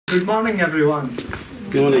Good morning, everyone.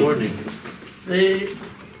 Good morning.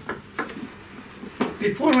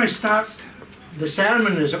 Before I start the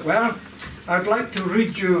sermon, as it were, I'd like to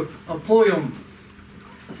read you a poem.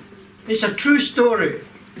 It's a true story.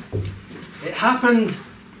 It happened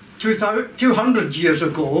 200 years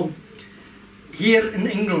ago here in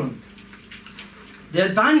England. The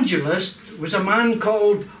evangelist was a man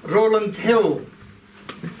called Rowland Hill.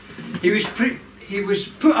 He was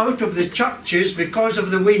put out of the churches because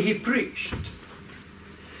of the way he preached.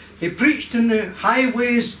 He preached in the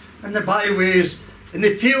highways and the byways, in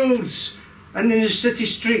the fields and in the city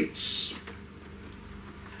streets.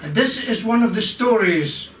 And this is one of the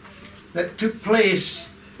stories that took place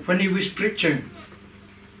when he was preaching.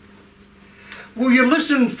 Will you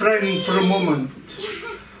listen, friend, for a moment,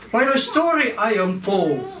 while a story I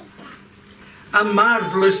unfold, a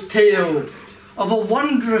marvellous tale of a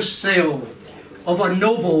wondrous sail of a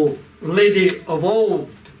noble lady of old,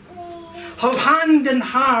 how hand and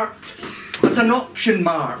heart at an auction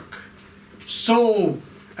mark, soul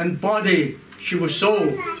and body she was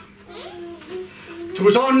sold.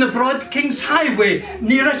 'Twas on the broad King's Highway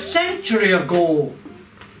near a century ago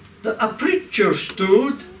that a preacher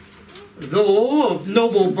stood, though of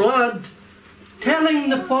noble blood, telling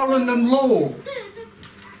the fallen and low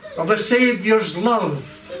of a Saviour's love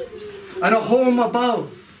and a home above,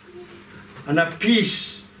 and a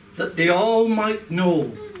peace that they all might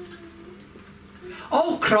know.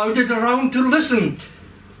 All crowded around to listen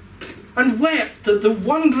and wept at the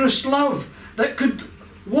wondrous love that could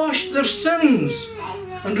wash their sins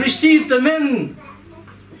and receive them in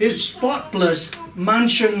his spotless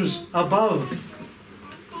mansions above.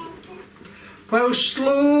 While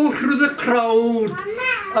slow through the crowd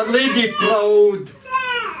a lady ploughed,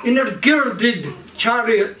 in her girded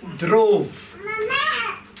chariot drove.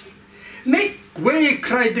 "Make way,"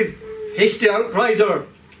 cried the hasty outrider,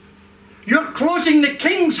 "you're closing the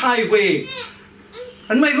King's Highway,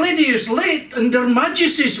 and my lady is late, and her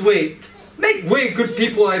Majesty's wait. Make way, good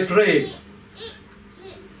people, I pray."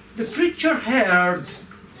 The preacher heard,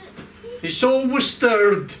 his soul was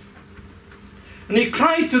stirred, and he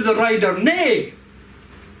cried to the rider, "Nay!"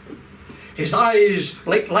 His eyes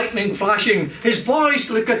like lightning flashing, his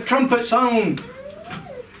voice like a trumpet sound.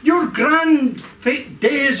 "Your grand fate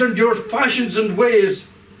days and your fashions and ways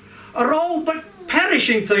are all but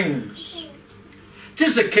perishing things.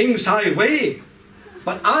 'Tis the King's highway,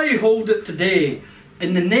 but I hold it today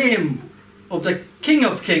in the name of the King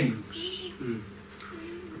of Kings."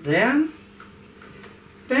 Then,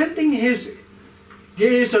 bending his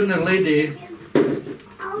gaze on the lady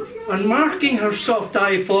and marking her soft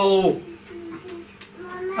eye fall,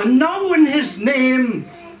 "And now in his name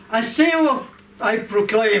a sale I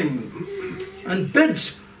proclaim, and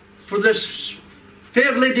bids for this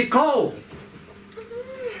fair lady call.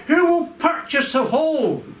 Who will purchase the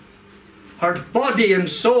whole, her body and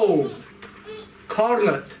soul,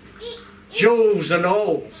 cornet, jewels and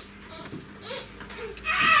all?"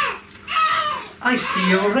 I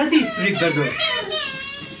see already 3 bidders.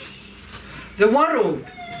 The world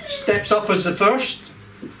steps up as the first.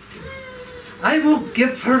 "I will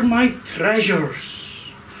give her my treasures,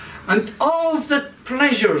 and all the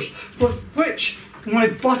pleasures with which my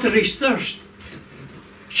votaries thirst.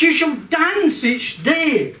 She shall dance each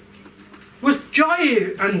day with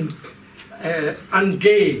joy and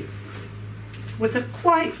gay, with a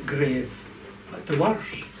quiet grave at the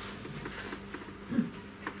worst."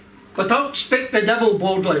 But out spake the devil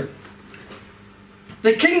boldly,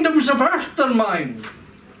 "The kingdoms of earth are mine.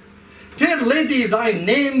 Fair lady, thy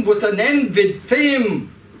name with an envied fame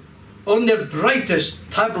on their brightest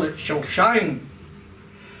tablet shall shine.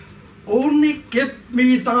 Only give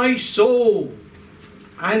me thy soul,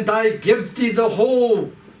 and I give thee the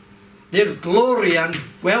whole, their glory and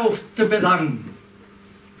wealth to be thine."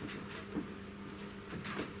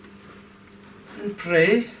 And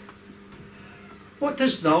pray, what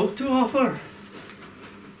hast thou to offer,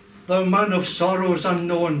 thou man of sorrows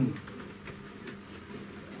unknown?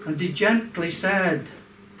 And he gently said,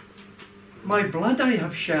 "My blood I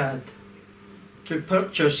have shed to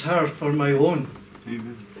purchase her for my own.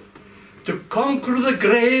 Amen. To conquer the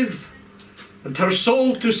grave and her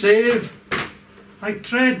soul to save, I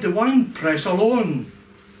tread the winepress alone.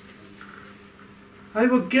 I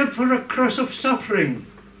will give her a crust of suffering,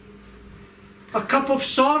 a cup of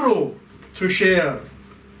sorrow to share,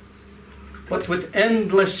 but with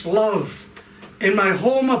endless love in my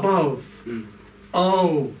home above,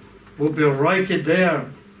 all will be righted there.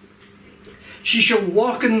 She shall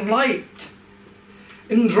walk in light,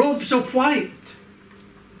 in robes of white,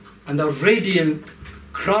 and a radiant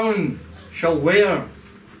crown shall wear.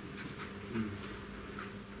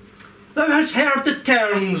 Thou hast heard the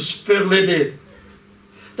terms, fair lady,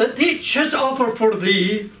 that each has offered for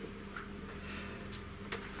thee.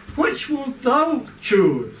 Which wilt thou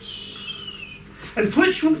choose? And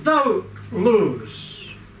which wilt thou lose?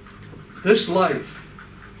 This life,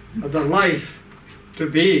 or the life to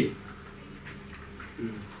be?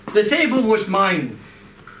 The table was mine,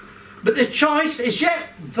 but the choice is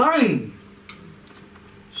yet thine.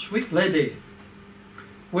 Sweet lady,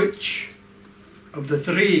 which of the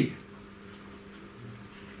three?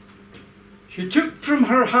 She took from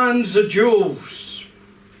her hands the jewels,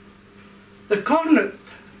 the coronet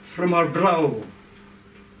from her brow.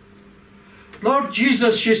 Lord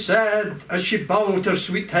Jesus, she said, as she bowed her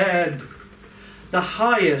sweet head, the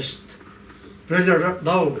highest brother art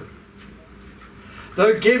thou.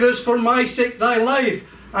 Thou gavest for my sake thy life,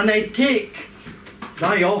 and I take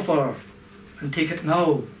thy offer, and take it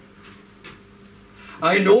now.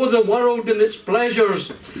 I know the world and its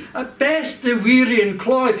pleasures, at best the weary and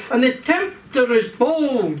cloy, and the tempter is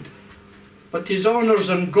bold, but his honours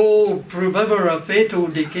and gold prove ever a fatal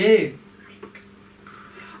decay.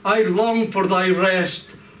 I long for thy rest,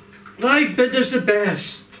 thy bid is the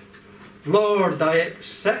best. Lord, I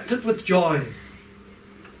accept it with joy.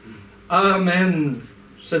 Amen,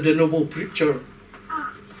 said the noble preacher,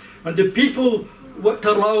 and the people wept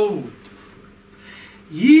aloud.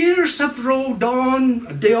 Years have rolled on,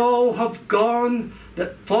 and they all have gone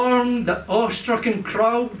that formed the awe-stricken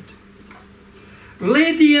crowd.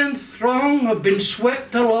 Lady and throng have been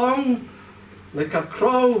swept along like a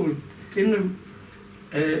crowd in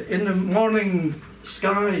the morning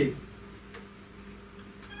sky.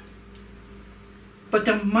 But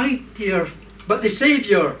the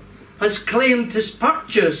Saviour has claimed his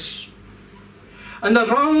purchase, and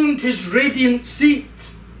around his radiant seat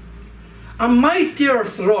a mightier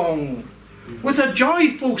throng with a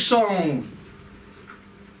joyful song.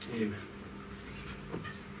 Amen.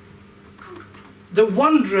 The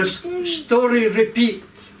wondrous story repeat,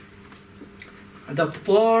 and a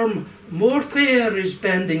form more fair is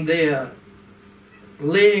bending there,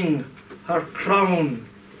 laying her crown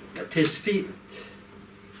at his feet.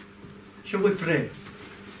 Shall we pray?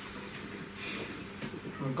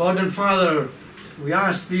 Our God and Father, we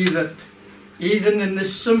ask thee that even in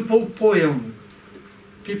this simple poem,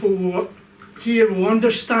 people here will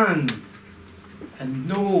understand and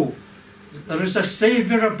know that there is a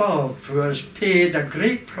Saviour above who has paid a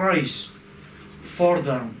great price for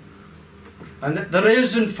them, and that there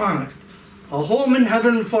is in fact a home in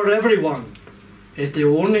heaven for everyone if they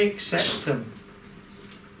only accept him.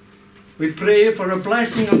 We pray for a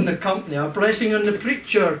blessing on the company, a blessing on the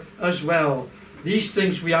preacher as well. These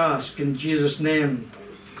things we ask in Jesus' name.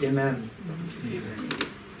 Amen. Amen.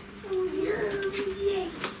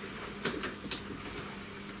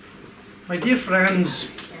 My dear friends,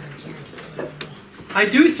 I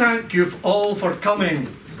do thank you all for coming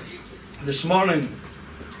this morning.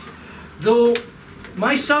 Though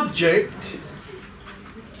my subject,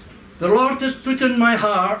 the Lord has put in my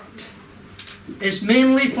heart, is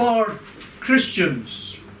mainly for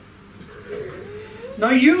Christians. Now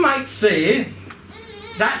you might say,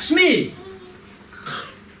 that's me.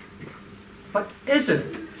 But is it?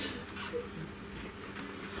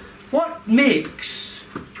 What makes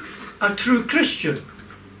a true Christian?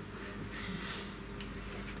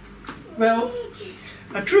 Well,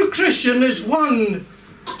 a true Christian is one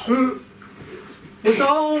who, with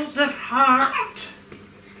all their heart,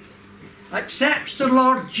 accepts the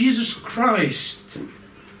Lord Jesus Christ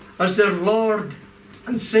as their Lord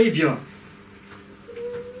and Saviour,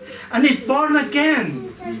 and is born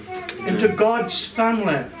again into God's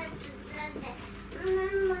family.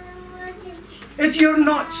 If you're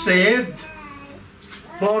not saved,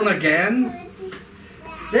 born again,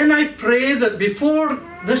 then I pray that before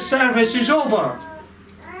the service is over,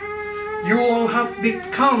 you will have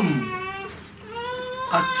become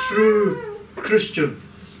a true Christian.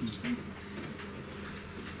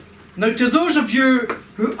 Now, to those of you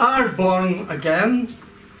who are born again,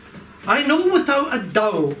 I know without a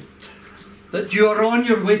doubt that you are on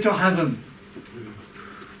your way to heaven.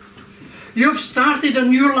 You've started a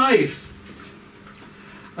new life.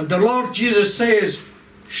 And the Lord Jesus says,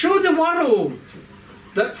 show the world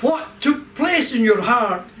that what took place in your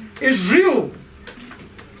heart is real.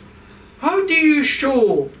 How do you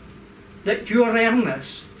show that you are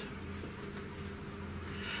earnest?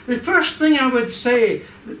 The first thing I would say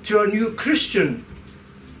to a new Christian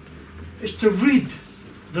is to read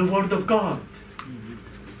the Word of God.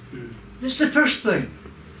 This is the first thing.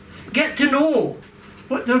 Get to know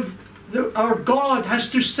what our God has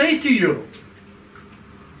to say to you.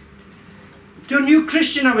 To a new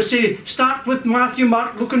Christian, I would say, start with Matthew,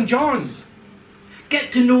 Mark, Luke and John.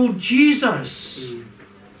 Get to know Jesus.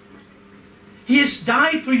 He has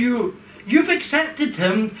died for you. You've accepted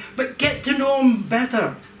him, but get to know him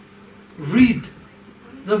better. Read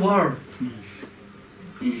the Word.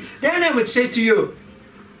 Then I would say to you,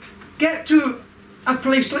 get to a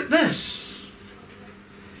place like this,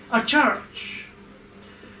 a church.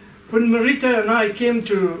 When Marita and I came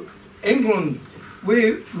to England,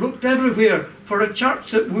 we looked everywhere for a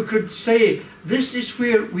church that we could say, this is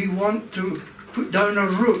where we want to put down our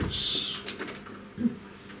roots.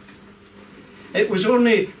 It was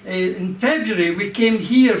only in February we came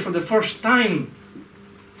here for the first time,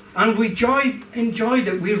 and we enjoyed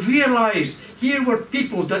it. We realised here were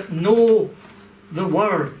people that know the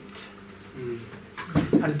Word.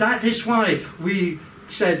 And that is why we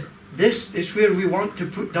said, this is where we want to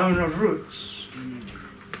put down our roots.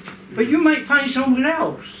 But you might find somewhere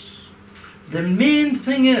else. The main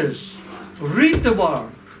thing is, read the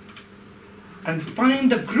Word and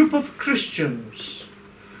find a group of Christians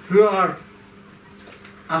who are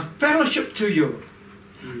a fellowship to you,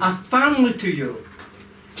 a family to you.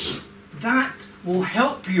 That will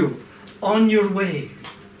help you on your way.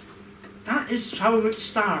 That is how it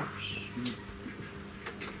starts.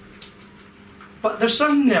 But there's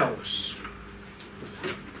something else.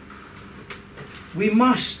 We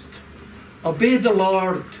must obey the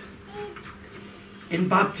Lord in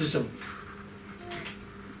baptism.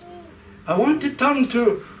 I want to turn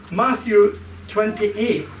to Matthew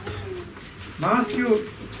 28. Matthew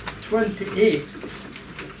 28,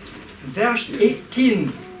 verse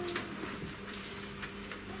 18.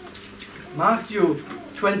 Matthew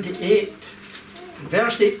 28,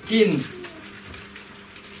 verse 18.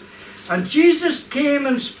 And Jesus came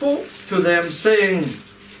and spoke to them, saying,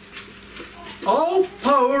 all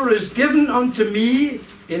power is given unto me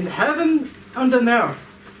in heaven and on earth.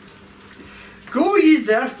 Go ye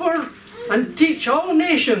therefore and teach all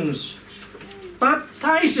nations,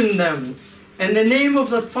 baptizing them in the name of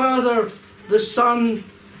the Father, the Son,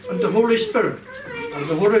 and the Holy Spirit, or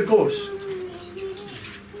the Holy Ghost.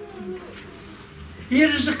 Here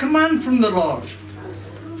is a command from the Lord.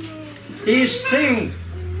 He is saying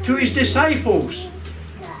to his disciples,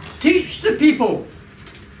 teach the people,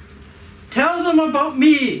 tell them about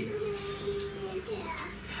me.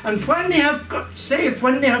 And when they have got saved,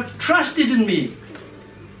 when they have trusted in me,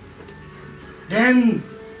 then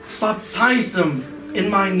baptize them in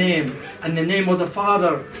my name, in the name of the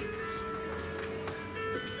Father.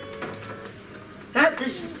 That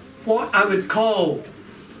is what I would call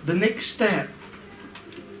the next step.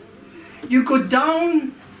 You go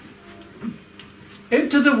down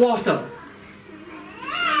into the water.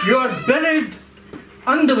 You are buried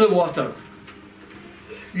under the water.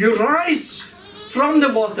 You rise from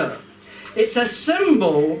the water. It's a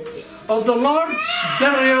symbol of the Lord's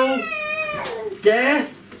burial,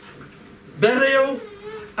 death, burial,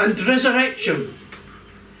 and resurrection.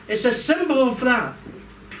 It's a symbol of that.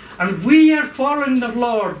 And we are following the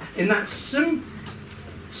Lord in that simple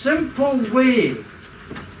way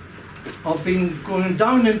of going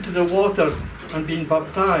down into the water and being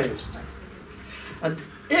baptized. And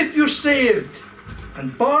if you're saved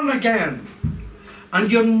and born again and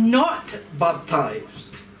you're not baptized,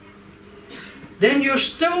 then you're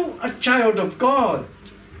still a child of God.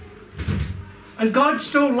 And God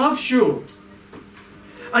still loves you.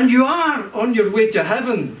 And you are on your way to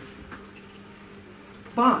heaven.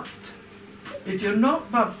 But if you're not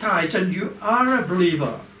baptized and you are a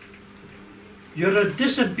believer, you're a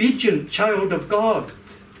disobedient child of God.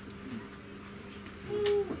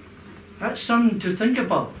 That's something to think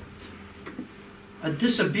about. A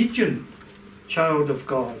disobedient child of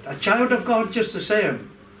God. A child of God just the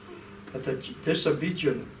same, but a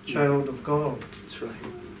disobedient child of God. That's right.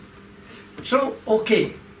 So,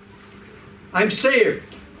 okay, I'm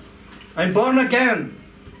saved. I'm born again.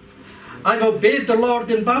 I've obeyed the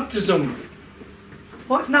Lord in baptism.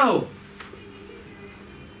 What now?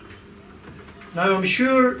 Now I'm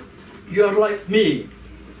sure you're like me.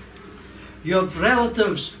 You have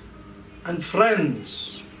relatives and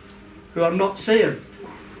friends who are not saved.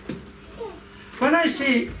 When I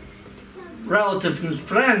say relatives and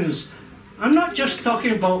friends, I'm not just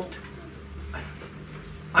talking about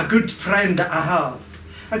a good friend that I have.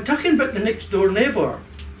 I'm talking about the next door neighbour.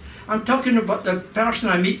 I'm talking about the person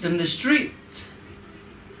I meet in the street.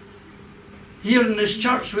 Here in this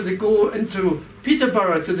church where they go into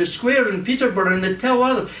Peterborough, to the square in Peterborough, and they tell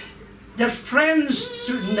others, they're friends,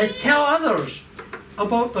 and they tell others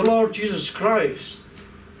about the Lord Jesus Christ.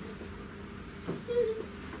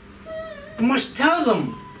 You must tell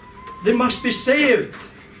them they must be saved.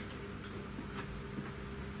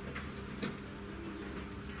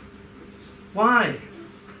 Why?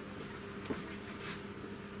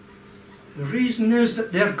 The reason is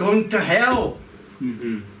that they're going to hell.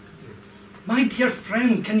 My dear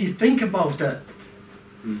friend, can you think about it?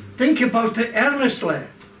 Think about it earnestly.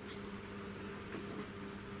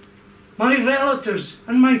 My relatives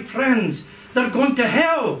and my friends, they're going to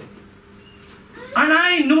hell. And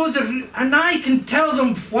I know and I can tell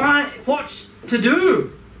them what to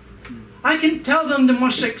do. I can tell them they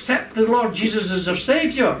must accept the Lord Jesus as their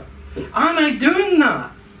Saviour. Am I doing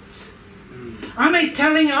that? Am I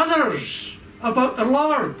telling others about the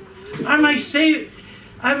Lord? Am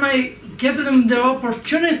I giving them the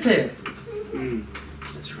opportunity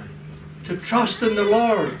That's right. to trust in the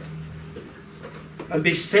Lord and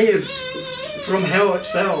be saved from hell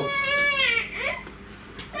itself?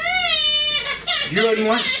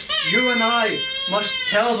 You and I must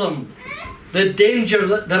tell them the danger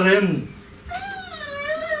that they're in.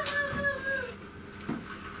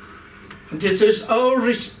 And it is our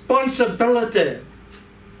responsibility.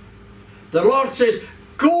 The Lord says,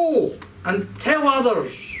 go and tell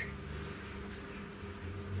others.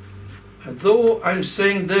 And though I'm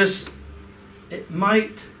saying this, it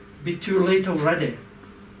might be too late already.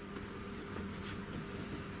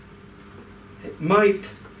 It might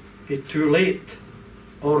be too late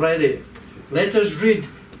already. Let us read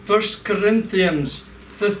 1 Corinthians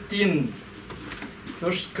 15.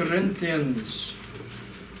 1 Corinthians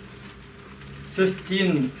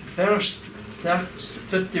 15, verse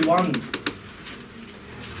 51.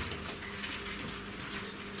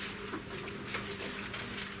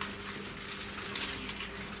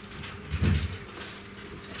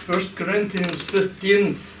 1 Corinthians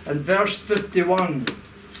 15 and verse 51.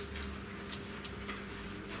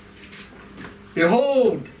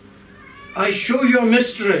 Behold, I show you a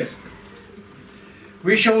mystery.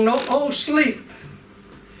 We shall not all sleep,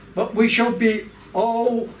 but we shall be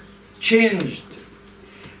all changed.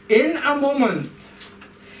 In a moment,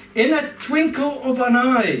 in a twinkle of an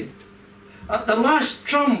eye, at the last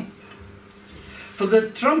trump. For the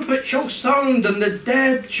trumpet shall sound, and the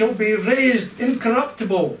dead shall be raised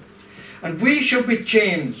incorruptible, and we shall be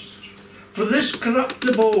changed. For this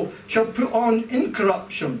corruptible shall put on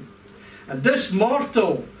incorruption, and this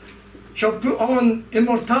mortal shall put on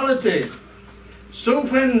immortality. So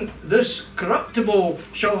when this corruptible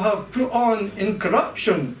shall have put on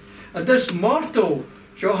incorruption, and this mortal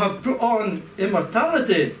shall have put on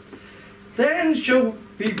immortality, then shall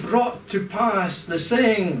be brought to pass the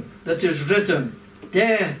saying that is written,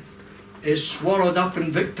 death is swallowed up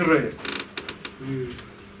in victory.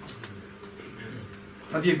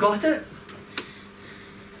 Have you got it?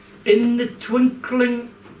 In the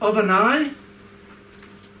twinkling of an eye?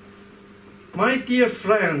 My dear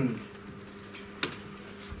friend,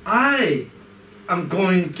 I am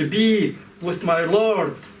going to be with my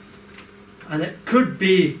Lord, and it could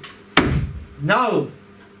be now.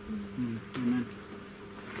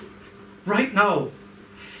 Right now.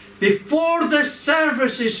 Before this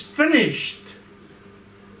service is finished,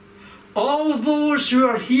 all those who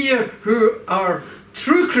are here who are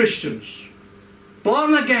true Christians,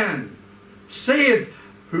 born again, saved,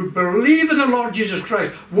 who believe in the Lord Jesus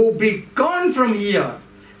Christ, will be gone from here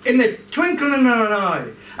in the twinkling of an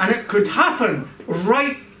eye. And it could happen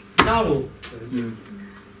right now.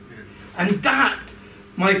 And that,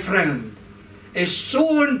 my friend, is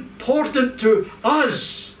so important to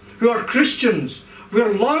us who are Christians.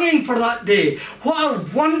 We're longing for that day. What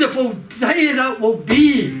a wonderful day that will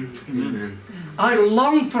be. Amen. I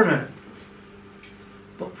long for it.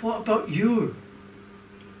 But what about you?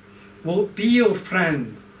 Will it be, oh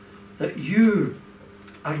friend, that you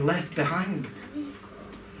are left behind?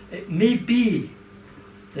 It may be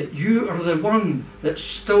that you are the one that's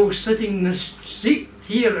still sitting in this seat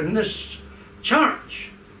here in this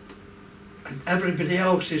church, and everybody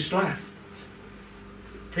else is left.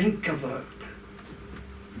 Think about it.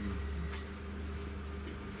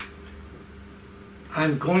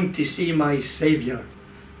 I'm going to see my Saviour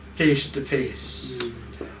face to face.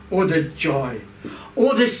 Oh, the joy.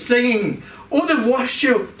 Oh, the singing. Oh, the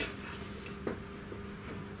worship.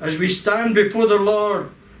 As we stand before the Lord,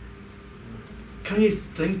 can you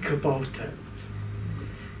think about it?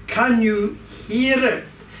 Can you hear it?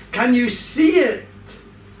 Can you see it?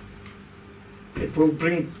 It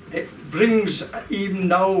brings even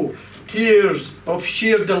now tears of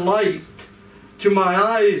sheer delight to my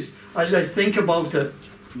eyes as I think about it.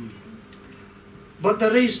 But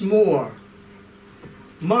there is more.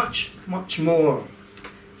 Much, much more.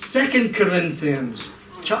 2 Corinthians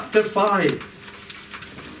chapter 5.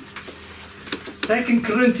 2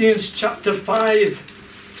 Corinthians chapter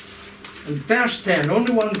 5 and verse 10.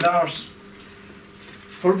 Only one verse.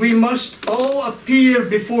 For we must all appear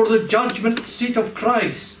before the judgment seat of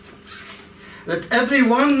Christ, that every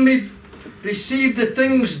one may receive the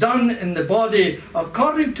things done in the body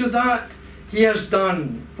according to that he has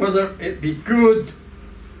done, whether it be good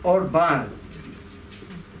or bad.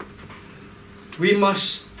 We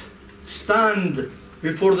must stand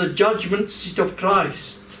before the judgment seat of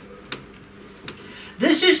Christ.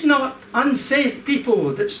 This is not unsafe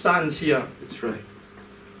people that stands here. That's right.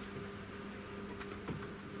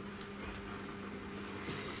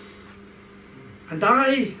 And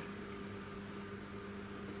I,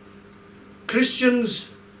 Christians,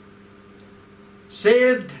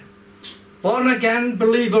 saved, born-again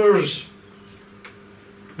believers,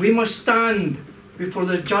 we must stand before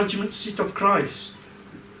the judgment seat of Christ.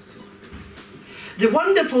 The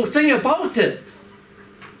wonderful thing about it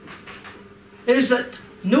is that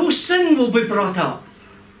no sin will be brought up.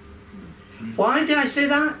 Why did I say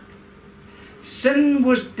that? Sin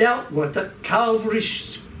was dealt with at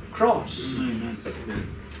Calvary's cross. Amen.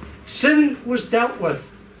 Sin was dealt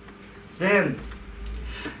with then.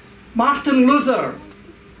 Martin Luther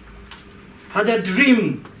had a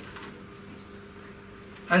dream,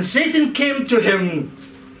 and Satan came to him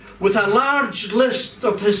with a large list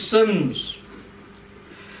of his sins.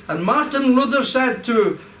 And Martin Luther said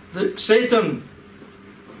to Satan,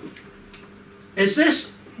 "Is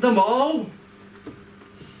this them all?"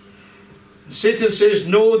 And Satan says,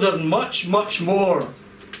 "No, there are much, much more."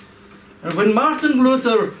 And when Martin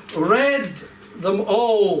Luther read them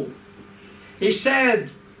all, he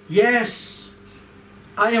said, "Yes,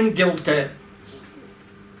 I am guilty."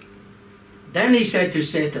 Then he said to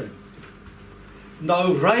Satan,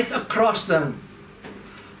 "Now right across them,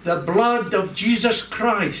 the blood of Jesus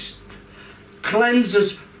Christ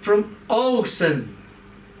cleanses from all sin."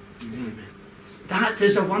 Amen. That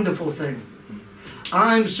is a wonderful thing.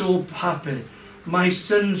 I'm so happy. My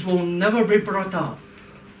sins will never be brought up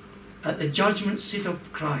at the judgment seat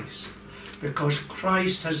of Christ, because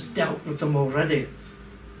Christ has dealt with them already.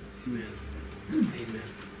 Amen. Amen.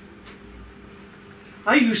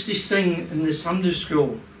 I used to sing in the Sunday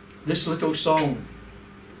school this little song.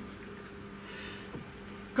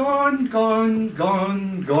 Gone, gone,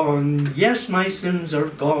 gone, gone, yes, my sins are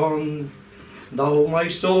gone. Now my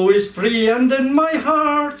soul is free and in my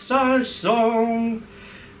heart's a song,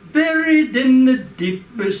 buried in the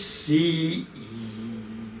deepest sea.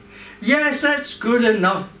 Yes, that's good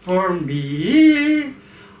enough for me.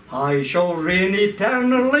 I shall reign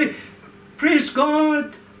eternally. Praise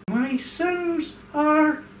God, my sins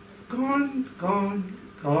are gone, gone,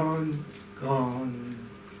 gone, gone.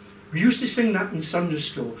 We used to sing that in Sunday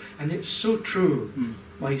school, and it's so true.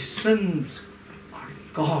 My sins are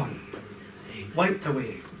gone, wiped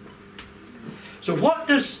away. So what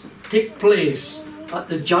does take place at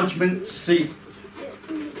the judgment seat?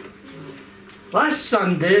 Last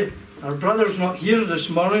Sunday, our brother's not here this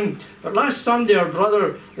morning, but last Sunday our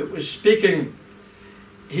brother that was speaking,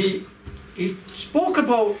 he spoke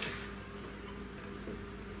about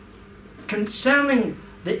concerning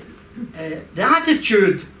the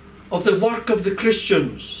attitude of the work of the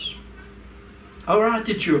Christians. Our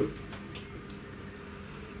attitude.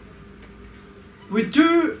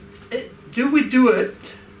 Do we do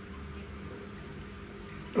it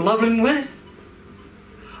lovingly?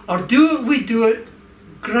 Or do we do it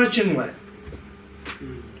grudgingly?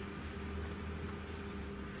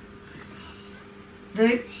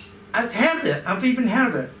 I've heard it, I've even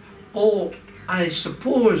heard it. Oh, I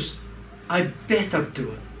suppose I better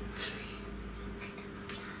do it.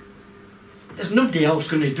 There's nobody else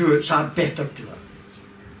going to do it, so I better do it.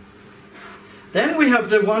 Then we have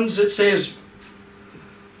the ones that says,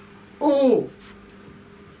 oh,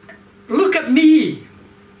 look at me.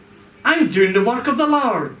 I'm doing the work of the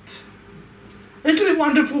Lord. Isn't it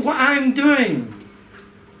wonderful what I'm doing?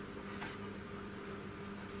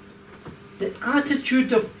 The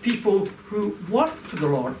attitude of people who work for the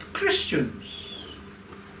Lord, Christians.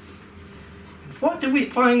 And what do we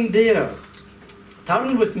find there?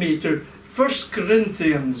 Turn with me to 1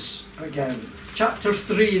 Corinthians again, chapter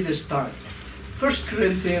 3 this time. 1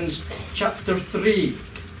 Corinthians chapter 3.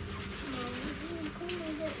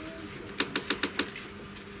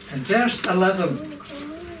 And verse 11.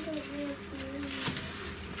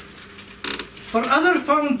 For other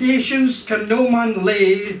foundations can no man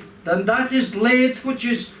lay than that is laid which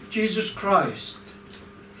is Jesus Christ.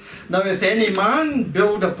 Now if any man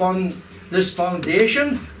build upon this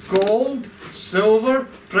foundation gold, silver,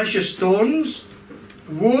 precious stones,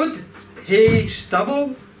 wood, hay,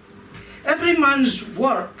 stubble, every man's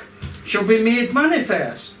work shall be made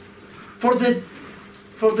manifest, for the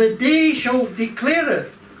day shall declare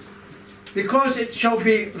it, because it shall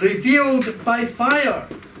be revealed by fire.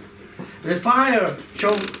 The fire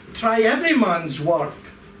shall try every man's work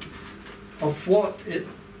of what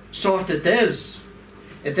sort it is.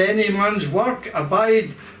 If any man's work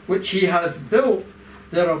abide which he hath built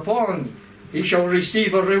thereupon, he shall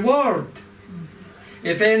receive a reward.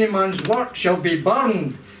 If any man's work shall be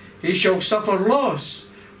burned, he shall suffer loss,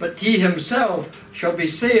 but he himself shall be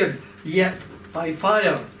saved, yet by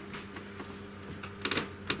fire.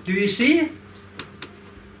 Do you see?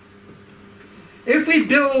 If we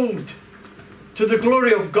build to the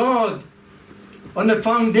glory of God on the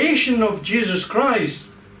foundation of Jesus Christ,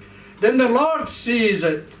 then the Lord sees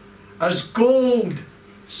it as gold,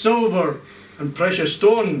 silver, and precious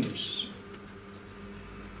stones.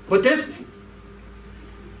 But if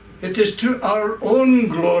it is to our own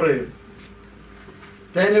glory,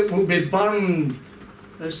 then it will be burned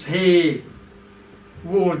as hay,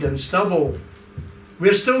 wood, and stubble.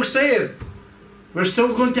 We're still saved. We're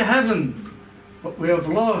still going to heaven, but we have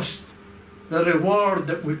lost the reward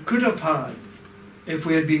that we could have had if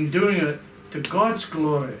we had been doing it to God's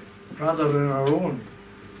glory rather than our own.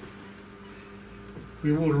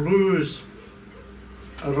 We will lose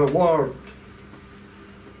a reward.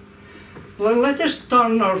 Well, let us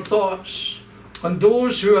turn our thoughts on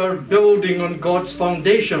those who are building on God's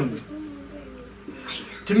foundation.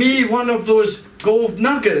 To me, one of those gold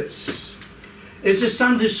nuggets is a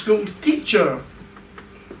Sunday school teacher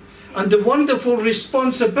and the wonderful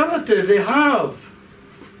responsibility they have.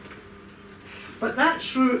 But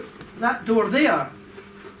that's through that door there.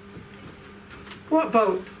 What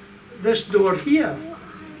about this door here?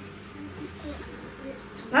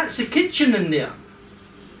 That's the kitchen in there.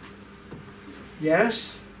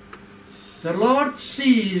 Yes, the Lord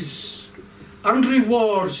sees and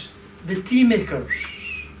rewards the tea makers.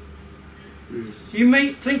 You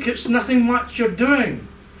might think it's nothing much you're doing.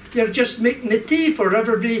 You're just making the tea for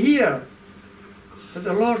everybody here. But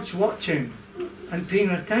the Lord's watching and paying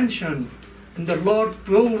attention, and the Lord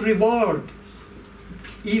will reward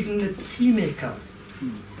even the tea maker.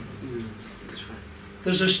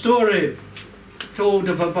 There's a story told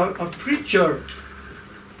of about a preacher.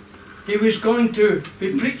 He was going to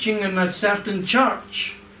be preaching in a certain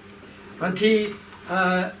church, and he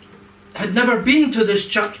had never been to this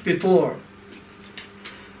church before.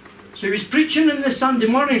 So he was preaching in the Sunday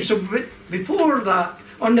morning. So before that,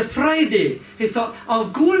 on the Friday, he thought, I'll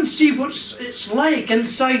go and see what it's like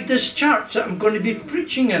inside this church that I'm going to be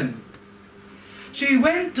preaching in. So he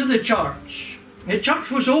went to the church. The church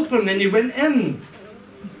was open and he went in.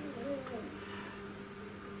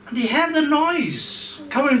 And he heard the noise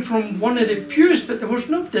coming from one of the pews, but there was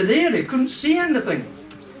nobody there. He couldn't see anything.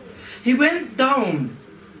 He went down,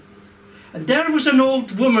 and there was an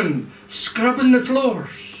old woman scrubbing the floors.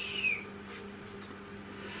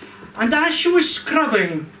 And as she was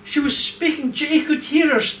scrubbing, she was speaking. He could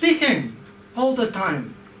hear her speaking all the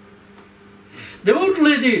time. The old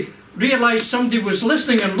lady realized somebody was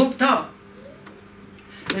listening and looked up.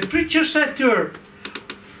 The preacher said to her,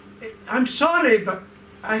 I'm sorry, but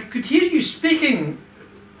I could hear you speaking.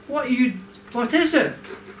 What is it?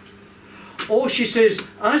 Oh, she says,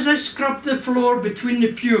 as I scrub the floor between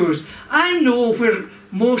the pews, I know where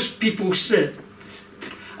most people sit.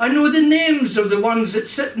 I know the names of the ones that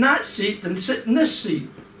sit in that seat and sit in this seat.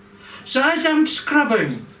 So as I'm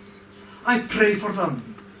scrubbing, I pray for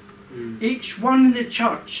them. Each one in the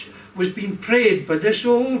church was being prayed by this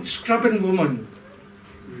old scrubbing woman.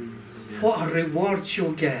 What a reward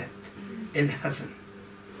she'll get in heaven.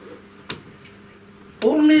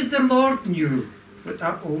 Only the Lord knew what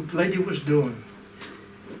that old lady was doing.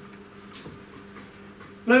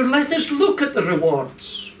 Now let us look at the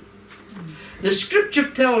rewards. The scripture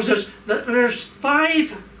tells us that there's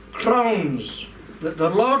 5 crowns that the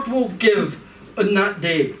Lord will give on that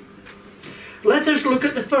day. Let us look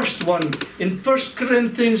at the first one in 1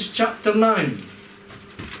 Corinthians chapter 9.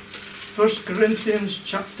 1 Corinthians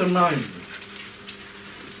chapter 9.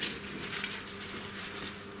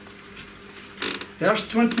 Verse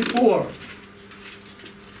 24.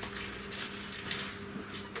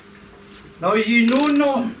 Now you know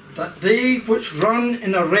not that they which run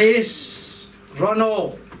in a race run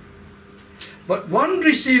all, but one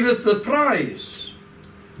receiveth the prize.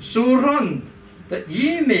 So run, that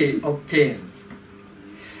ye may obtain.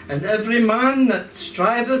 And every man that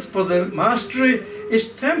striveth for the mastery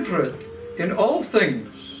is temperate in all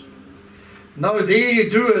things. Now they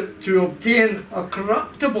do it to obtain a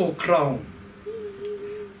corruptible crown,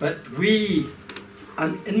 but we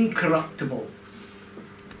an incorruptible.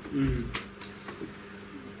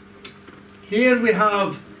 Here we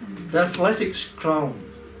have the athletics crown.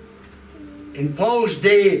 In Paul's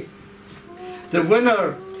day, The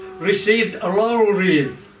winner received a laurel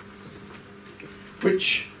wreath,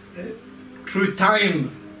 which through time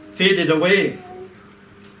faded away.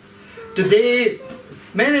 Today,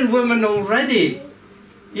 men and women already,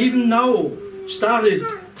 even now, started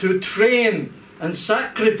to train and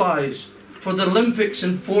sacrifice for the Olympics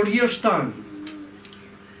in 4 years' time.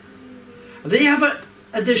 They have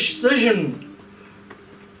a decision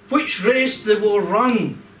which race they will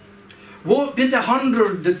run. Will it be the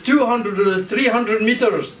 100, the 200 or the 300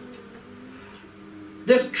 meters?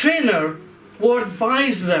 Their trainer will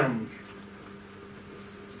advise them,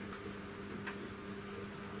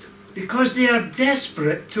 because they are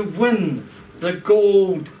desperate to win the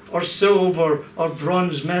gold or silver or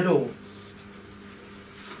bronze medal.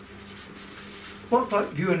 What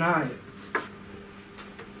about you and I?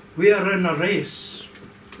 We are in a race.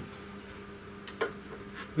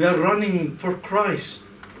 We are running for Christ.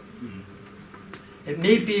 It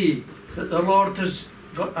may be that the Lord has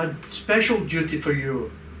got a special duty for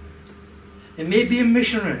you. It may be a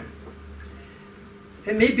missionary.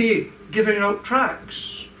 It may be giving out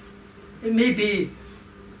tracts. It may be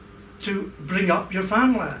to bring up your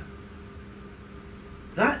family.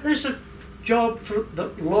 That is a job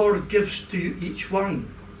that the Lord gives to each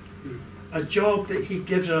one. A job that He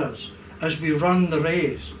gives us as we run the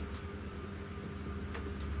race.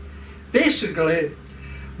 Basically,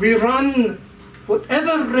 we run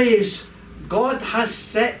whatever race God has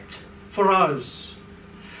set for us,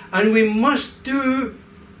 and we must do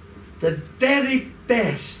the very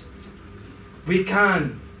best we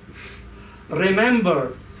can.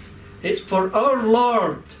 Remember, it's for our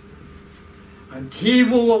Lord, and He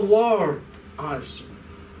will award us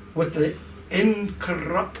with the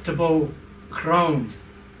incorruptible crown.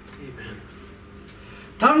 Amen.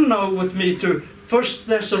 Turn now with me to 1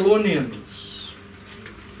 Thessalonians.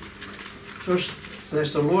 1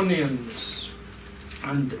 Thessalonians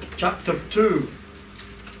and chapter 2.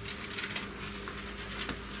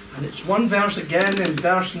 And it's one verse again in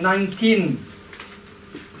verse 19.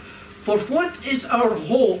 For what is our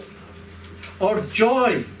hope, or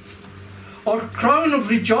joy, or crown of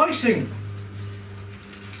rejoicing?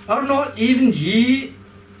 Are not even ye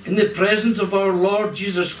in the presence of our Lord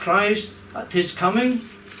Jesus Christ at His coming?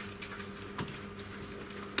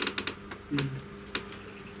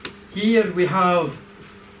 Here we have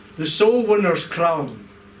the soul winner's crown.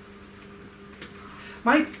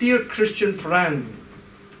 My dear Christian friend,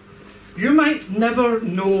 you might never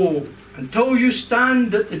know until you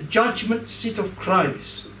stand at the judgment seat of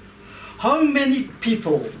Christ how many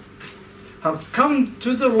people have come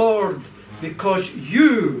to the Lord because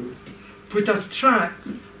you put a tract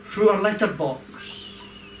through a letterbox.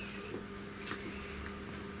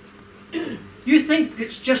 You think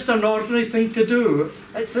it's just an ordinary thing to do,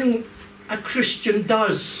 a thing a Christian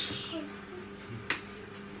does.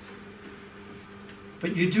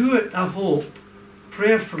 But you do it, I hope,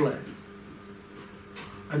 prayerfully.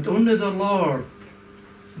 And only the Lord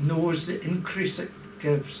knows the increase it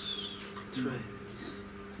gives. That's right.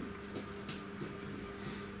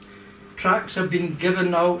 Tracts have been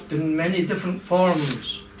given out in many different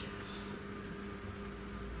forms.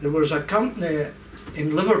 There was a company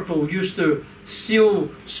in Liverpool used to seal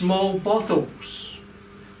small bottles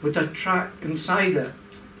with a tract inside it.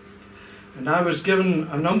 And I was given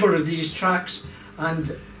a number of these tracts,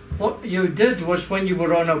 and what you did was when you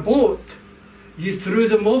were on a boat, you threw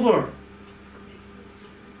them over.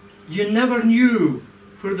 You never knew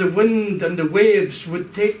where the wind and the waves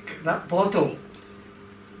would take that bottle.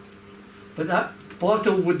 But that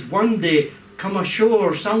bottle would one day come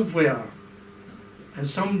ashore somewhere, and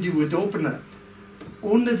somebody would open it.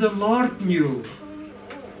 Only the Lord knew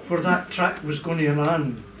where that tract was going to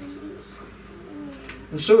land.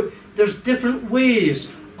 And so there's different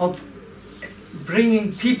ways of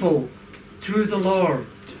bringing people to the Lord.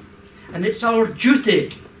 And it's our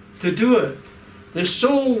duty to do it. The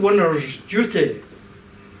soul winner's duty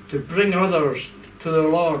to bring others to the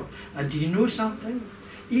Lord. And do you know something?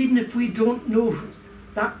 Even if we don't know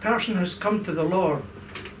that person has come to the Lord,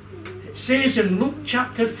 it says in Luke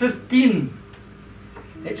chapter 15,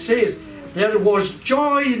 it says, there was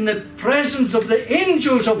joy in the presence of the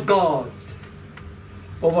angels of God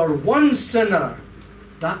over one sinner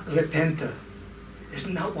that repenteth.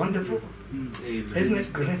 Isn't that wonderful? Amen. Isn't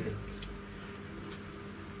it great?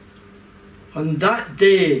 On that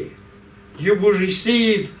day, you will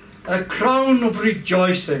receive a crown of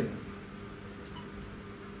rejoicing.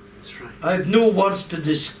 That's right. I have no words to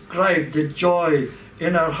describe the joy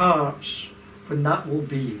in our hearts when that will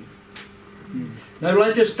be. Now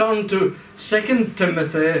let us turn to 2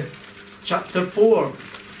 Timothy chapter 4.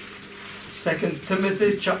 2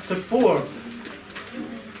 Timothy chapter 4.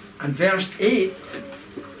 And verse 8.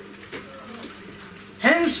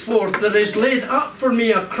 Henceforth there is laid up for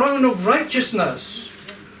me a crown of righteousness,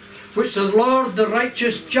 which the Lord the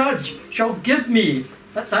righteous judge shall give me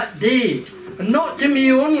at that day, and not to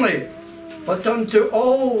me only, but unto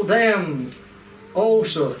all them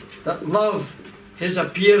also that love his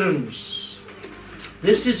appearance.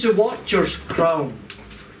 This is the watcher's crown.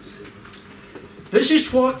 This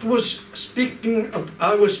is what I was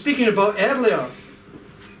speaking about earlier,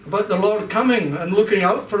 about the Lord coming and looking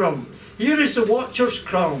out for him. Here is the watcher's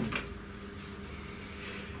crown.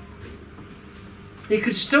 He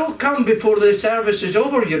could still come before the service is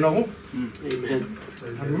over, you know. Amen.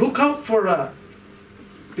 And look out for that.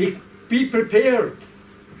 Be prepared.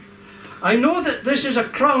 I know that this is a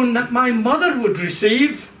crown that my mother would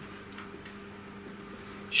receive.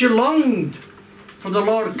 She longed for the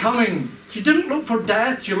Lord coming. She didn't look for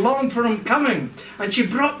death, she longed for him coming. And she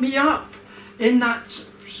brought me up in that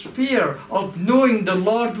sphere of knowing the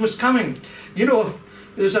Lord was coming. You know,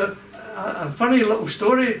 there's a funny little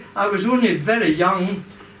story. I was only very young,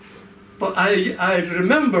 but I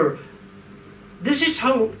remember this is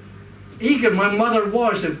how eager my mother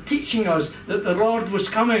was of teaching us that the Lord was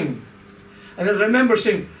coming. And I remember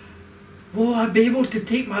saying, will I be able to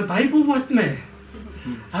take my Bible with me?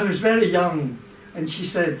 I was very young. And she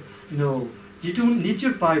said, no, you don't need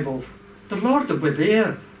your Bible. The Lord will be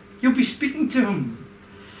there. You'll be speaking to him.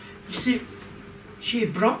 You see, she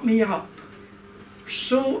brought me up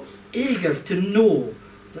so eager to know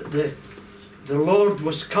that the Lord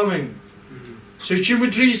was coming. So she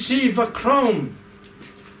would receive a crown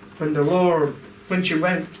when she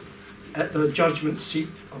went at the judgment seat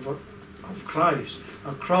of Christ,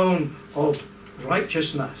 a crown of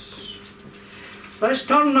righteousness. Let's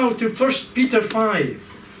turn now to 1 Peter 5.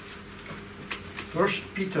 1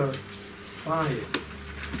 Peter 5.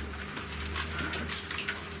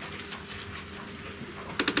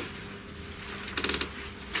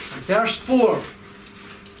 Verse 4.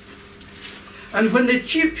 And when the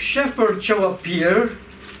chief shepherd shall appear,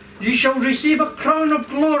 ye shall receive a crown of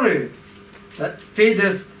glory that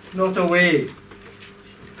fadeth not away.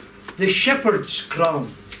 The shepherd's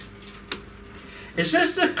crown. Is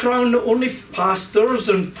this the crown that only pastors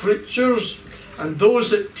and preachers and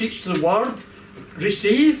those that teach the word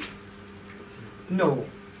receive? No.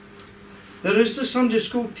 There is the Sunday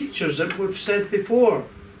school teachers that we've said before.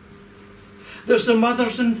 There's the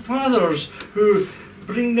mothers and fathers who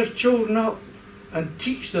bring their children up and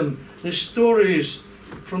teach them the stories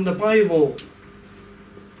from the Bible.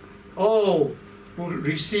 All will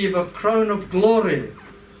receive a crown of glory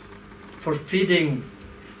for feeding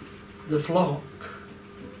the flock.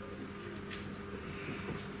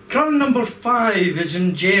 Crown number 5 is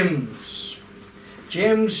in James.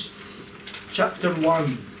 James chapter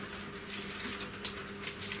 1.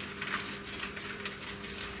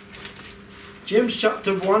 James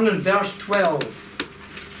chapter 1 and verse 12.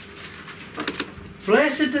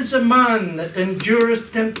 Blessed is the man that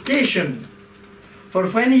endureth temptation, for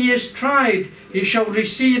when he is tried, he shall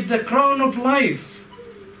receive the crown of life,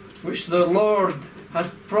 which the Lord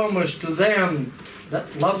hath promised to them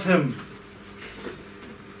that love him.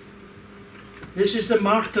 This is the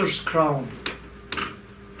martyr's crown.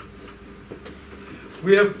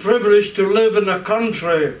 We are privileged to live in a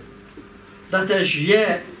country that as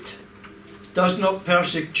yet does not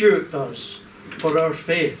persecute us for our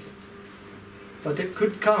faith. But it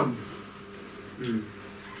could come.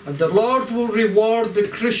 And the Lord will reward the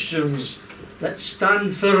Christians that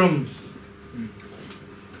stand firm.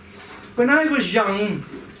 When I was young,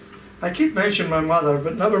 I keep mentioning my mother,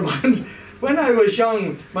 but never mind. When I was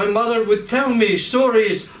young, my mother would tell me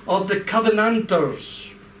stories of the Covenanters.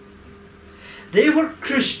 They were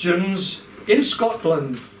Christians in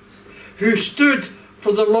Scotland who stood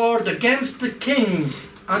for the Lord against the king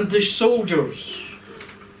and the soldiers.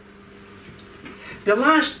 The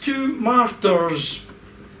last 2 martyrs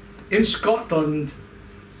in Scotland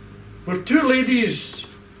were 2 ladies.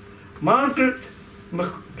 Margaret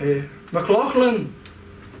McLaughlin,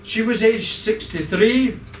 she was aged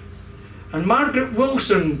 63, and Margaret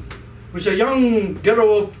Wilson was a young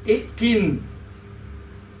girl of 18.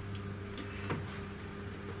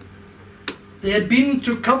 They had been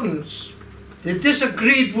to covenants. They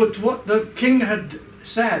disagreed with what the king had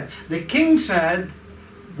said. The king said,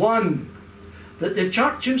 1, that the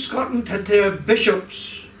church in Scotland had to have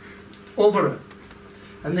bishops over it.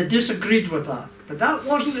 And they disagreed with that. But that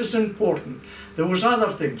wasn't as important. There was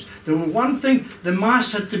other things. There was one thing, the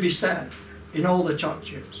Mass had to be said in all the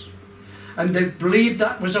churches. And they believed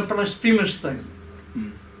that was a blasphemous thing.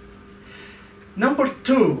 Number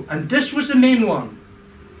 2, and this was the main one,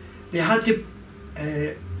 they had to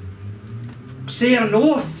say an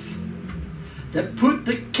oath that put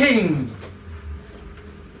the King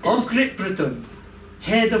of Great Britain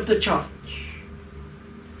head of the church.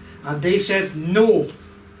 And they said, no,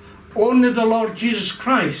 only the Lord Jesus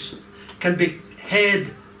Christ can be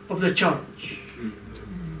head of the church.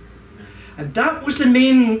 And that was the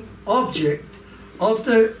main object of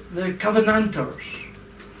the Covenanters,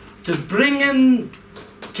 to bring in,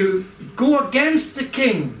 to go against the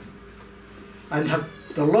King and have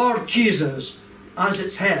the Lord Jesus as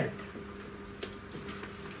its head.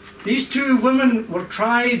 These two women were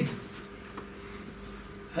tried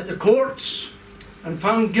at the courts and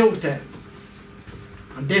found guilty,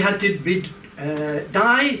 and they had to be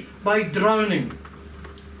die by drowning.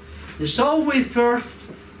 The Solway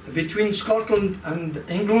Firth between Scotland and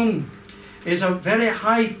England is a very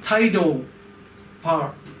high tidal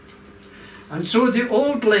part, and so the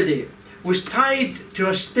old lady was tied to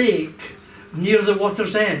a stake near the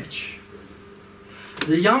water's edge.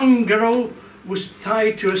 The young girl was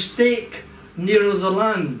tied to a stake nearer the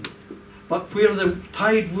land, but where the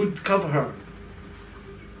tide would cover her.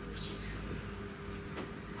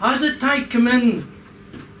 As the tide came in,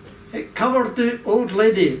 it covered the old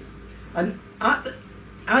lady, and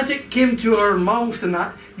as it came to her mouth and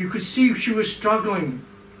that, you could see she was struggling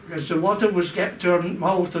as the water was getting to her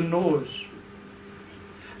mouth and nose.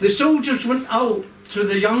 The soldiers went out to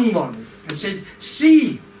the young one and said,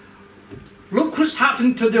 see, look what's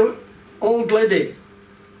happened to the old lady.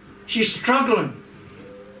 She's struggling.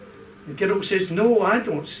 The girl says, no, I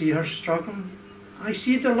don't see her struggling. I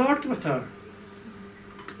see the Lord with her.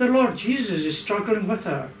 The Lord Jesus is struggling with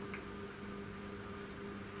her.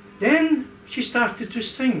 Then she started to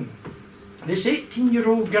sing. This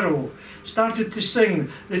 18-year-old girl started to sing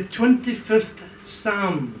the 25th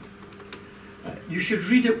Psalm. You should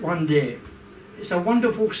read it one day. It's a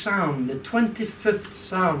wonderful psalm, the 25th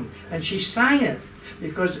Psalm. And she sang it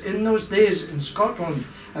because in those days in Scotland,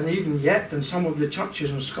 and even yet in some of the churches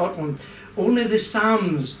in Scotland, only the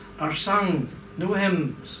psalms are sung, no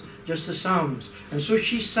hymns, just the psalms. And so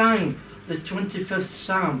she sang the 25th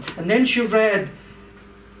Psalm. And then she read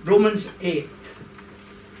Romans 8,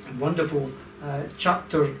 a wonderful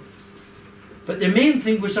chapter. But the main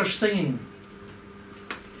thing was her singing.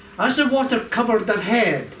 As the water covered her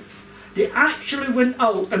head, they actually went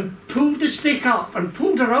out and pulled the stake up and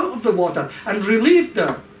pulled her out of the water and relieved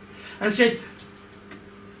her and said,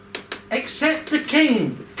 accept the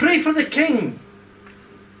King, pray for the King.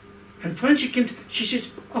 And when she came to, she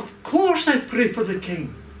said, of course I pray for the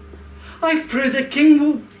King. I pray the King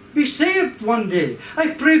will be saved one day. I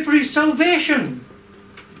pray for his salvation.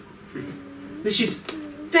 They said,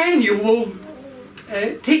 then you will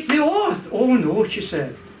take the oath. Oh no, she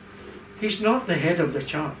said, he's not the head of the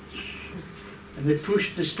church. And they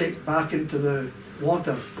pushed the stake back into the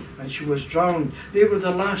water and she was drowned. They were the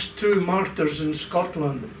last two martyrs in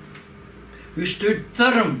Scotland who stood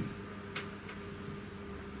firm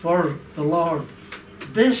for the Lord.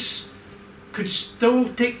 This could still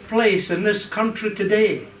take place in this country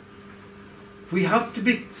today. We have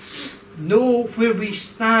to know where we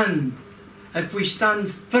stand if we stand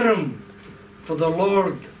firm for the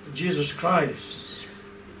Lord Jesus Christ.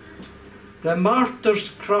 The martyr's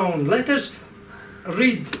crown. Let us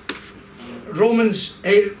read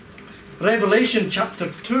Revelation chapter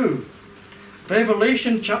 2.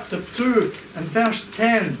 Revelation chapter 2 and verse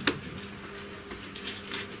 10.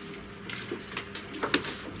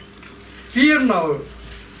 Fear now.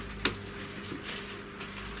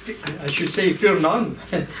 I should say fear none.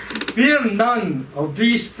 Fear none of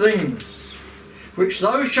these things which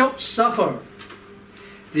thou shalt suffer.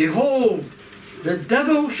 Behold, the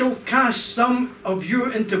devil shall cast some of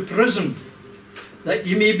you into prison, that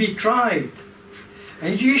ye may be tried.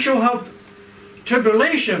 And ye shall have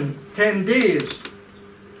tribulation 10 days.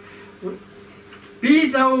 Be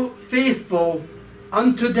thou faithful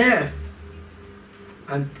unto death,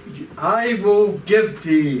 and I will give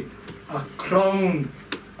thee a crown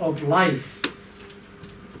of life.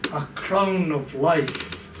 A crown of life.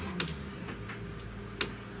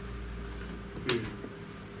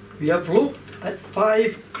 We have looked at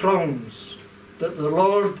 5 crowns that the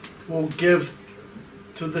Lord will give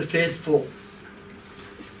to the faithful.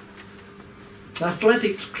 The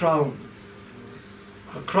athletics crown,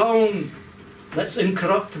 a crown that's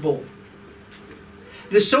incorruptible.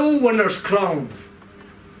 The soul winner's crown,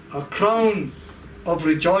 a crown of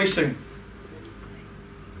rejoicing.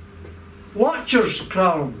 Watcher's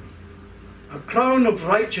crown, a crown of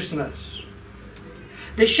righteousness.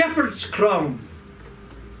 The shepherd's crown,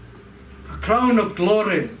 a crown of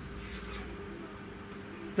glory.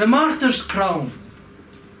 The martyr's crown,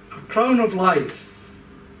 a crown of life.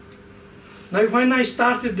 Now, when I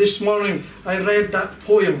started this morning, I read that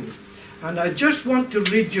poem, and I just want to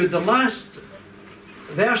read you the last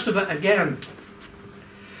verse of it again.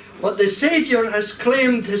 But the Saviour has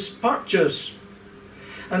claimed his purchase,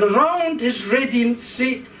 and around his radiant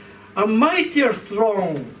seat a mightier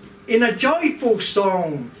throng in a joyful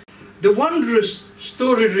song the wondrous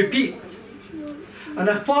story repeat. And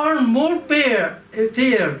a far more fair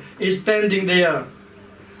is bending there,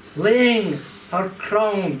 laying her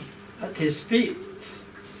crown at his feet.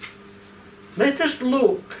 Let us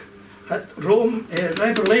look at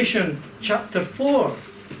Revelation chapter 4.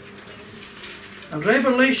 And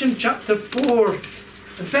Revelation chapter 4,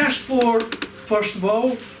 verse 4, first of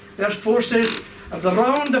all, verse 4 says, "And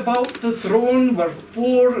around about the throne were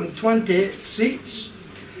 24 seats,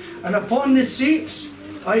 and upon the seats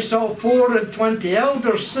I saw 24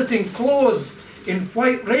 elders sitting clothed in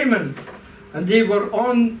white raiment, and they were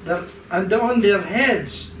on their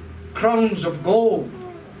heads crowns of gold."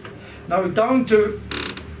 Now down to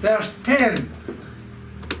verse 10.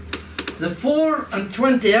 "The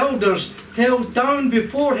 24 elders fell down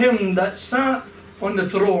before him that sat on the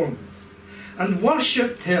throne, and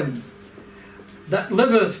worshipped him that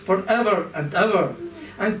liveth for ever and ever,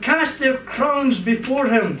 and cast their crowns before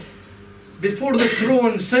him, before the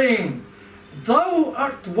throne, saying, Thou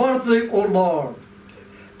art worthy, O Lord,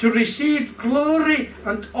 to receive glory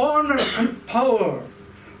and honour and power,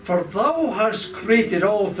 for thou hast created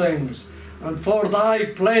all things, and for thy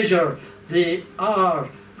pleasure they are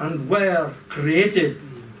and were created."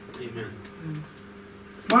 Amen.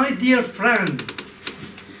 My dear friend,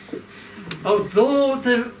 although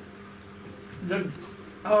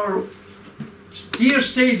our dear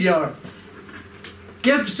Saviour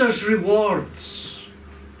gives us rewards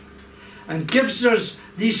and gives us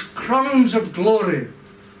these crowns of glory,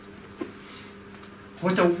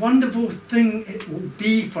 what a wonderful thing it will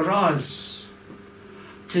be for us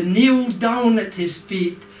to kneel down at his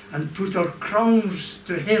feet and put our crowns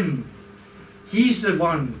to him. He's the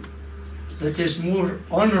one that is more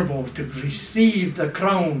honourable to receive the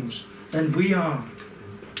crowns than we are.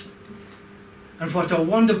 And what a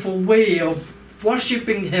wonderful way of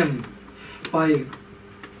worshipping him, by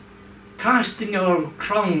casting our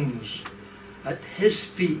crowns at his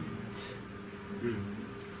feet.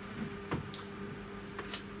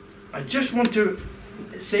 I just want to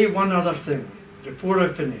say one other thing before I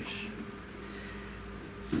finish.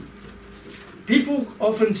 People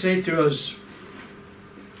often say to us,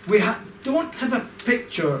 we don't have a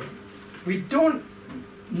picture, we don't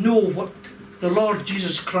know what the Lord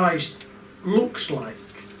Jesus Christ looks like.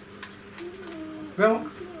 Well,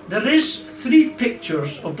 there is 3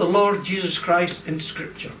 pictures of the Lord Jesus Christ in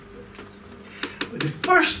Scripture. The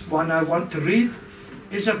first one I want to read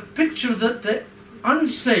is a picture that the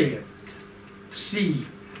unsaved see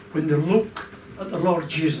when they look at the Lord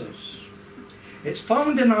Jesus. It's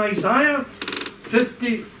found in Isaiah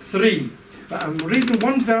 53. But I'm reading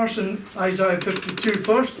one verse in Isaiah 52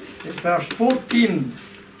 first. It's verse 14.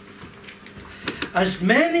 "As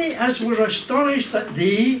many as were astonished at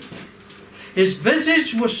thee, his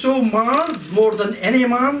visage was so marred more than any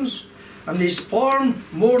man's, and his form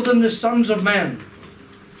more than the sons of men."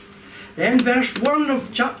 Then verse 1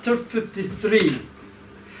 of chapter 53.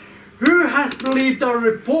 "Who hath believed our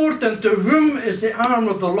report, and to whom is the arm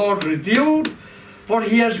of the Lord revealed? For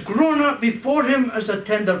he has grown up before him as a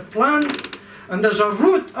tender plant, and as a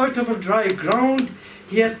root out of a dry ground.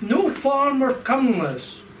 He hath no form or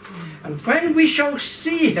comeliness. And when we shall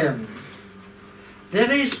see him,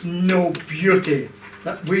 there is no beauty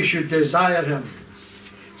that we should desire him.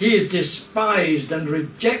 He is despised and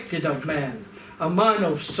rejected of men, a man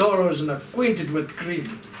of sorrows and acquainted with grief.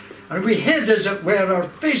 And we hid, as it were, our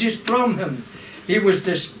faces from him. He was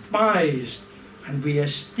despised, and we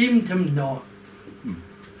esteemed him not."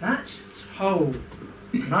 That's how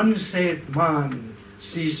an unsaved man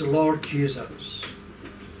sees the Lord Jesus.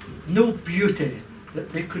 No beauty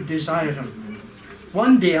that they could desire him.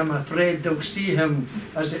 One day, I'm afraid, they'll see him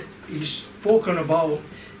as he's spoken about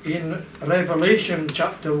in Revelation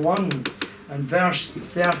chapter 1 and verse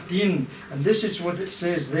 13. And this is what it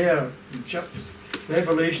says there in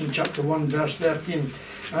Revelation chapter 1 verse 13.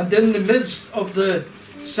 "And in the midst of the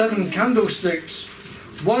 7 candlesticks,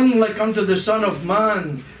 one like unto the Son of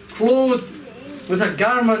Man, clothed with a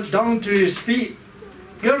garment down to his feet,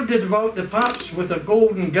 girded about the paps with a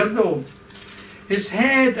golden girdle. His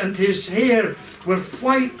head and his hair were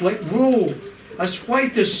white like wool, as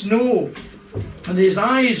white as snow, and his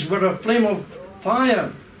eyes were a flame of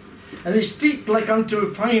fire, and his feet like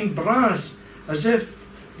unto fine brass, as if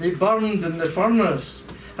they burned in the furnace,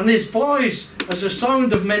 and his voice as the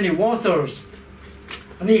sound of many waters.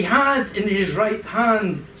 And he had in his right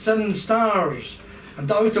hand 7 stars,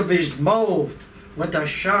 and out of his mouth went a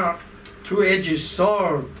sharp 2-edged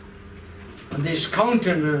sword, and his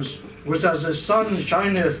countenance was as the sun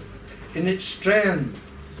shineth in its strength.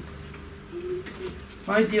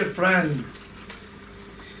 My dear friend,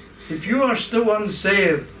 if you are still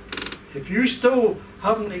unsaved, if you still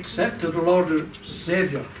haven't accepted the Lord as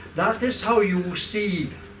Saviour, that is how you will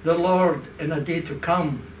see the Lord in a day to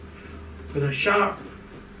come, with a sharp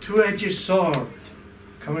 2-edged sword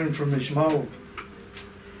coming from his mouth.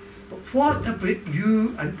 But what about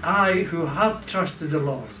you and I who have trusted the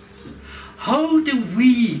Lord? How do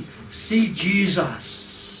we see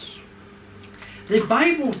Jesus? The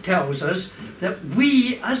Bible tells us that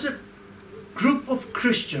we, as a group of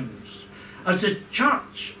Christians, as a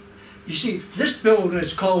church, you see, this building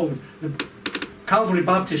is called the Calvary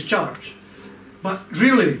Baptist Church, but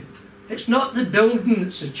really, it's not the building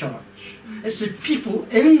that's a church. It's the people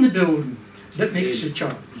in the building that makes the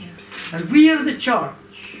church. And we are the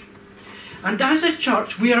church. And as a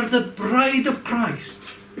church, we are the bride of Christ.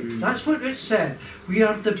 That's what it said. We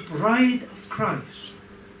are the bride of Christ.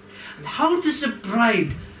 And how does the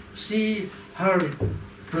bride see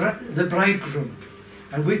the bridegroom?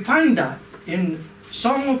 And we find that in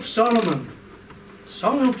Song of Solomon.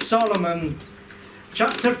 Song of Solomon,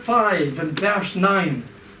 chapter 5 and verse 9.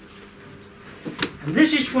 And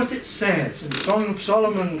this is what it says in Song of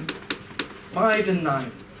Solomon 5 and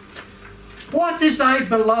 9. What is thy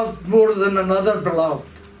beloved more than another beloved,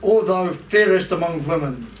 O thou fairest among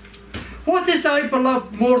women? What is thy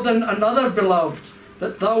beloved more than another beloved,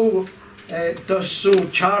 that thou dost so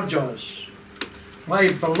charge us? My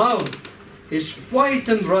beloved is white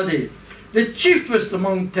and ruddy, the chiefest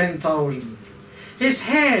among 10,000. His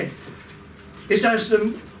head is as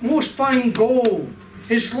the most fine gold.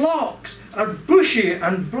 His locks are bushy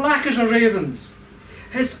and black as a raven's.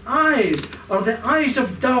 His eyes are the eyes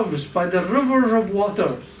of doves by the rivers of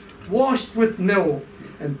water, washed with milk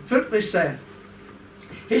and fitly set.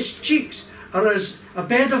 His cheeks are as a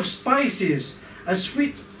bed of spices, as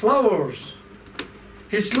sweet flowers.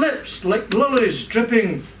 His lips like lilies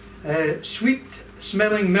dripping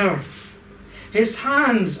sweet-smelling myrrh. His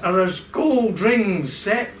hands are as gold rings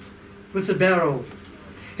set with the beryl.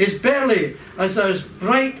 His belly is as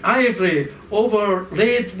bright ivory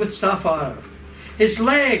overlaid with sapphire. His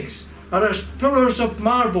legs are as pillars of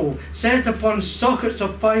marble set upon sockets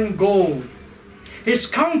of fine gold. His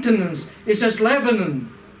countenance is as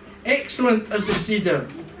Lebanon, excellent as the cedar.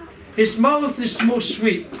 His mouth is most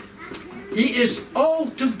sweet. He is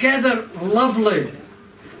altogether lovely.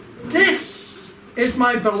 This is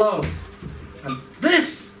my beloved, and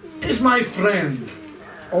this is my friend,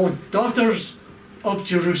 O daughters of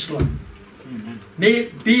Jerusalem. May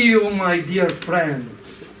it be, O my dear friend,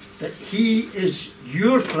 that he is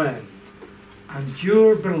your friend and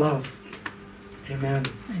your beloved. Amen.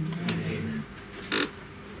 Amen. Amen.